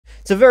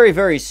It's a very,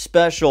 very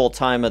special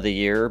time of the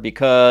year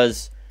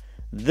because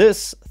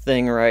this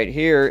thing right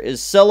here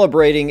is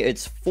celebrating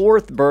its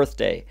 4th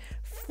birthday.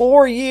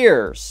 4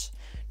 years!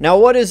 Now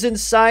what is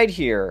inside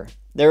here?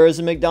 There is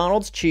a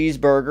McDonald's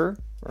cheeseburger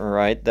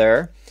right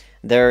there.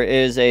 There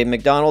is a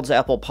McDonald's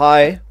apple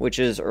pie, which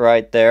is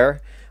right there.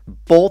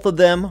 Both of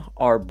them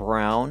are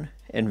brown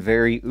and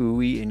very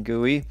ooey and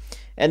gooey.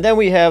 And then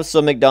we have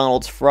some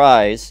McDonald's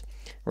fries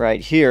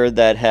right here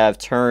that have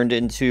turned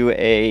into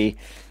a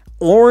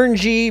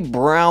orangey,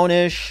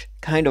 brownish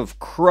kind of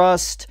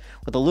crust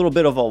with a little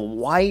bit of a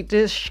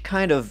whitish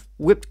kind of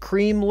whipped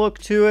cream look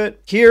to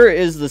it. Here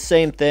is the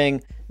same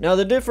thing. Now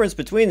the difference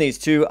between these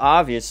two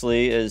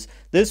obviously is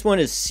this one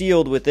is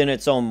sealed within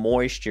its own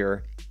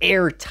moisture,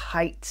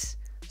 airtight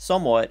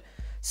somewhat,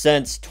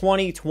 since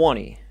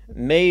 2020,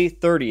 May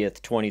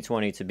 30th,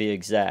 2020 to be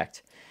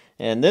exact.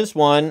 And this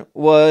one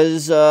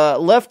was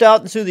left out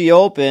into the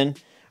open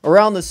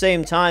around the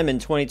same time in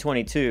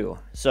 2022.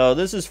 So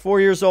this is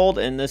 4 years old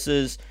and this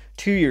is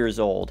 2 years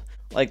old.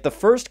 Like the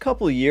first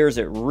couple of years,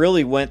 it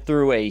really went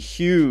through a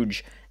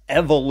huge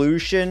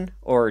evolution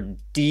or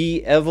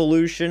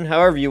de-evolution,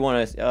 however you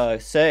want to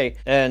say.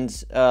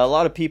 And a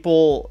lot of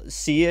people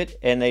see it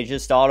and they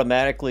just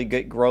automatically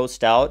get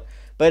grossed out.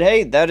 But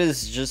hey, that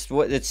is just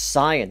what it's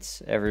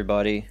science,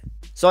 everybody.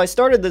 So I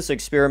started this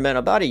experiment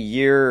about a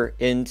year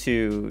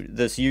into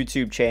this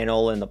YouTube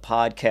channel and the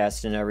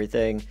podcast and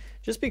everything,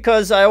 just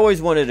because I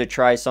always wanted to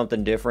try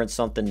something different,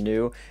 something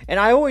new. And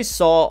I always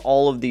saw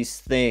all of these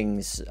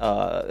things,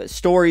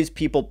 stories,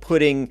 people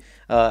putting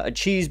a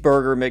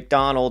cheeseburger,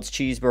 McDonald's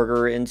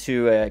cheeseburger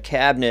into a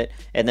cabinet,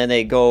 and then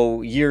they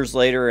go years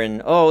later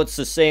and, oh, it's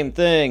the same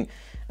thing.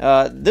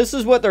 This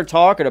is what they're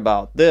talking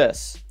about,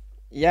 this.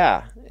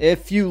 Yeah,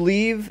 if you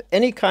leave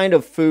any kind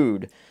of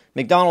food,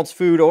 McDonald's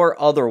food or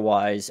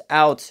otherwise,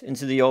 out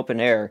into the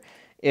open air,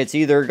 it's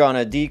either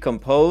gonna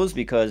decompose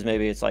because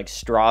maybe it's like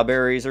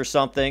strawberries or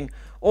something,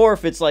 or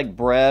if it's like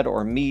bread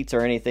or meat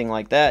or anything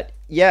like that,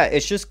 yeah,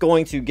 it's just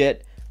going to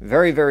get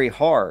very, very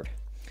hard.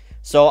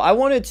 So I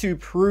wanted to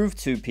prove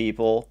to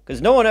people,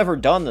 because no one ever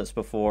done this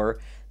before,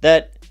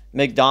 that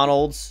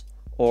McDonald's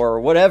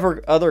or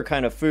whatever other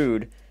kind of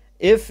food,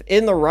 if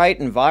in the right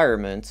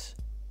environment,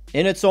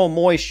 in its own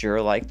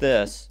moisture like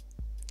this,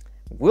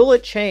 will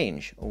it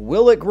change?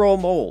 Will it grow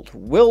mold?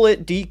 Will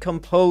it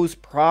decompose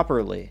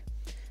properly?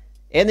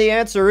 And the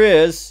answer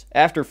is,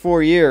 after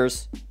 4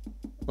 years,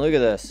 look at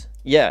this.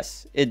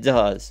 Yes, it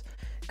does.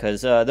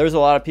 Because there's a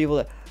lot of people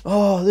that,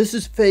 oh, this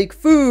is fake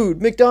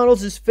food.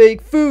 McDonald's is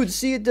fake food.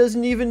 See, it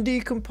doesn't even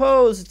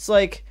decompose. It's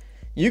like,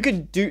 you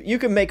could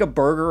make a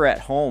burger at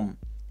home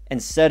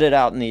and set it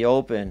out in the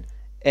open,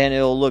 and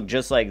it'll look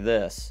just like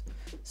this.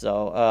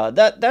 So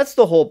that's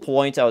the whole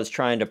point I was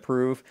trying to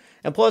prove.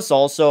 And plus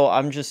also,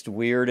 I'm just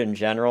weird in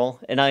general,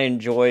 and I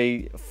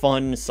enjoy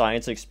fun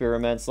science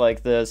experiments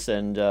like this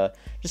and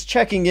just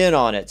checking in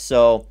on it.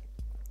 So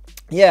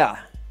yeah,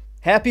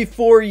 happy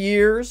 4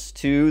 years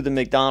to the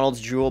McDonald's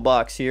Jewel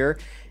Box here,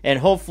 and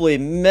hopefully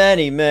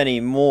many,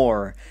 many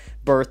more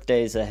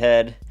birthdays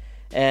ahead.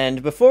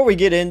 And before we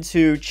get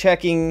into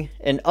checking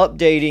and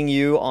updating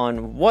you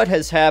on what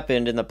has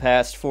happened in the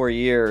past 4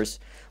 years,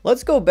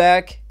 let's go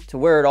back to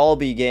where it all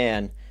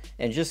began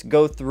and just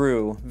go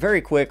through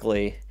very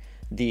quickly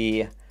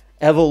the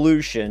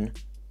evolution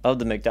of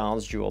the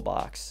McDonald's Jewel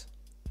Box.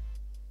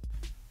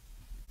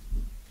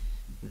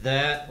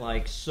 That,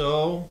 like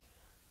so.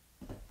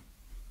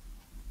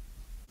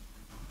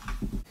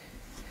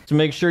 To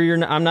make sure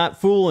I'm not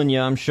fooling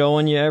you, I'm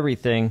showing you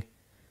everything.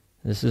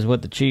 This is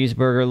what the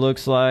cheeseburger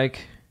looks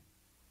like.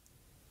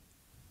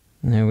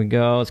 And there we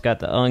go. It's got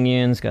the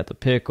onions, got the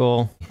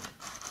pickle.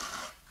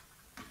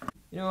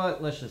 You know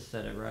what? Let's just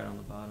set it right on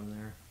the bottom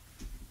there.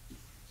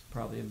 It's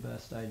probably the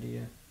best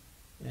idea.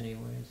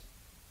 Anyways.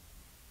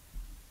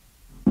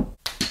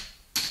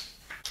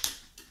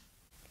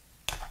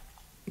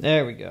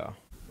 There we go.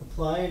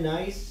 Apply a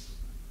nice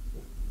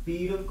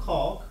bead of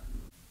caulk.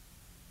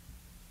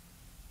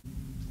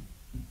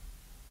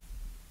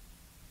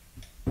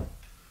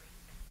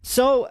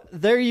 So,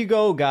 there you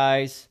go,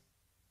 guys.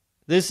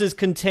 This is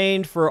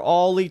contained for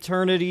all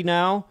eternity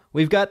now.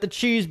 We've got the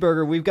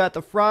cheeseburger, we've got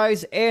the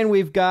fries, and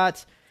we've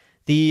got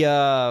the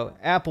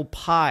apple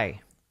pie.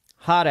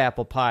 Hot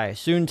apple pie,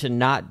 soon to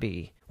not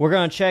be. We're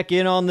going to check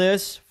in on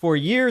this for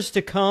years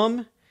to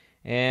come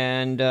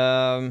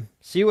and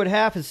see what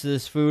happens to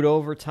this food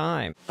over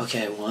time.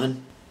 Okay,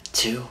 1,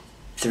 2,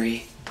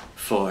 3,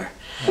 4.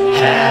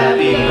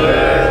 Happy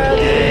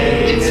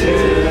birthday to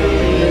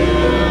you.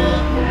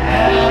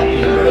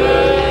 Happy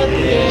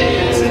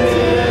birthday to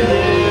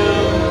you.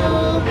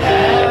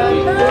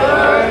 Happy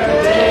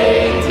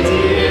birthday,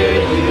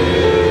 dear you.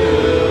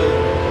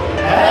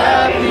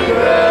 Happy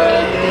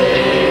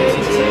birthday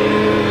to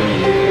you.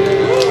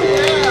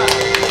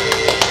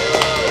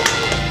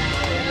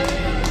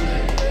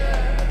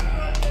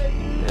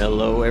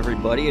 Hello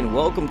everybody and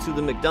welcome to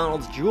the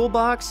McDonald's Jewel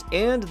Box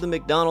and the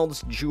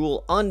McDonald's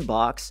Jewel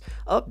Unbox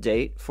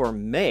update for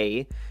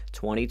May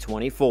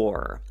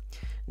 2024.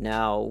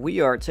 Now,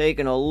 we are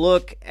taking a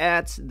look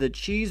at the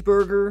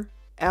cheeseburger,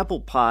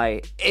 apple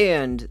pie,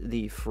 and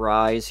the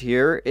fries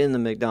here in the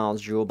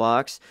McDonald's Jewel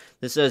Box.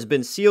 This has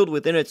been sealed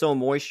within its own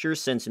moisture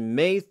since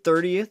May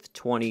 30th,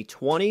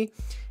 2020.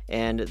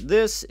 And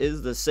this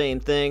is the same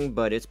thing,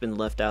 but it's been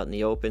left out in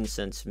the open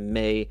since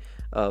May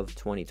of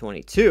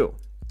 2022.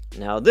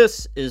 Now,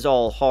 this is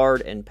all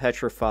hard and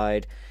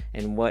petrified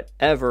and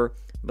whatever,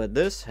 but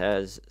this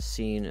has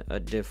seen a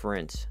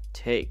different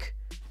take.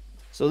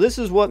 So this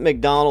is what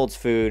McDonald's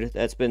food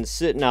that's been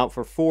sitting out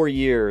for 4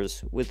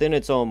 years within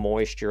its own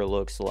moisture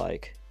looks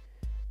like.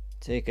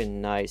 Take a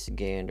nice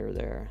gander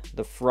there.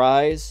 The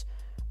fries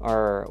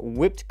are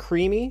whipped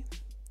creamy.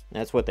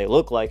 That's what they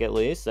look like, at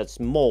least. That's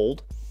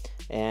mold.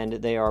 And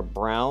they are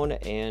brown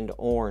and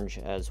orange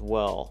as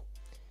well.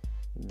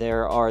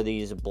 There are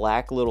these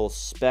black little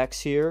specks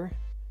here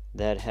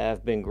that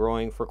have been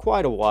growing for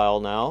quite a while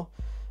now.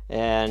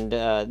 And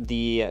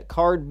the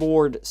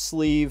cardboard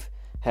sleeve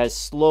has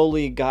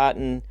slowly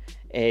gotten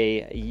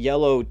a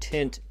yellow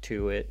tint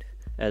to it,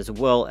 as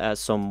well as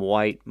some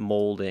white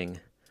molding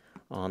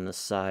on the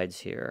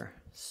sides here.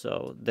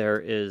 So there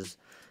is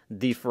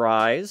the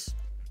fries,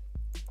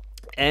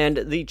 and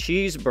the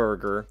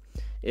cheeseburger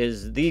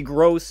is the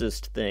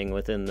grossest thing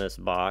within this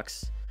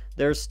box.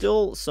 There's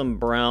still some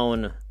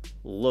brown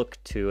look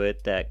to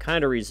it that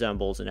kind of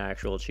resembles an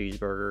actual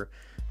cheeseburger.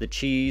 The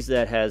cheese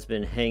that has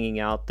been hanging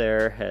out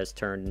there has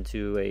turned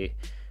into a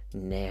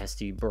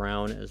nasty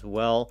brown as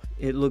well.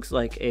 It looks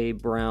like a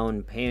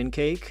brown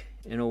pancake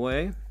in a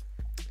way,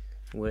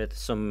 with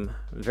some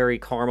very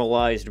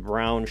caramelized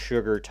brown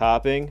sugar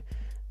topping,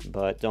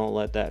 but don't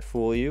let that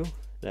fool you.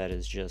 That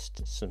is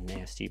just some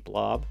nasty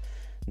blob.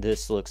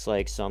 This looks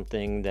like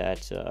something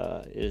that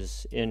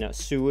is in a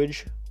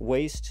sewage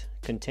waste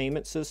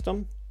containment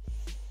system.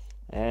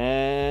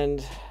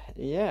 And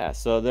yeah,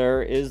 so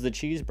there is the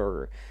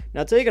cheeseburger.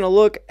 Now, taking a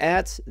look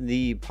at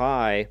the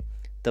pie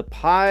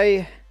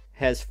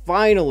has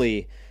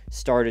finally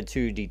started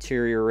to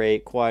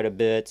deteriorate quite a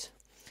bit.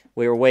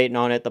 We were waiting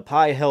on it. The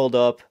pie held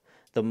up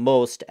the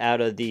most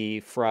out of the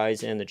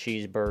fries and the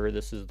cheeseburger.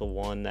 This is the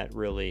one that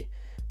really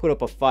put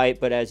up a fight,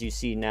 but as you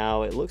see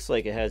now, it looks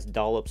like it has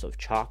dollops of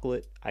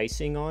chocolate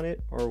icing on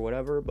it or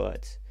whatever,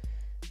 but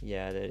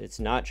yeah, it's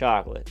not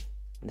chocolate.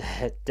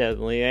 That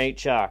definitely ain't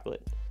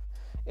chocolate.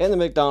 In the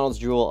McDonald's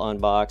Jewel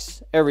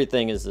Unbox,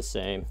 everything is the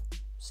same.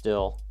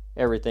 Still,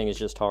 everything is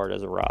just hard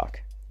as a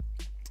rock.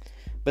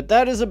 But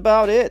that is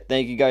about it.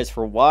 Thank you guys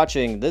for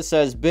watching. This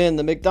has been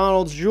the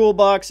McDonald's Jewel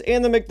Box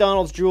and the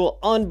McDonald's Jewel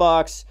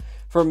Unbox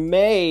for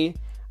May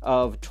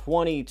of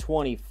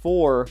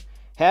 2024.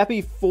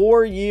 Happy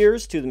 4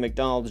 years to the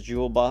McDonald's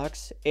Jewel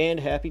Box, and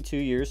happy 2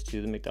 years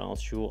to the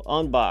McDonald's Jewel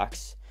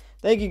Unbox.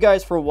 Thank you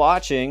guys for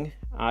watching.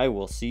 I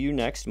will see you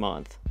next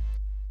month.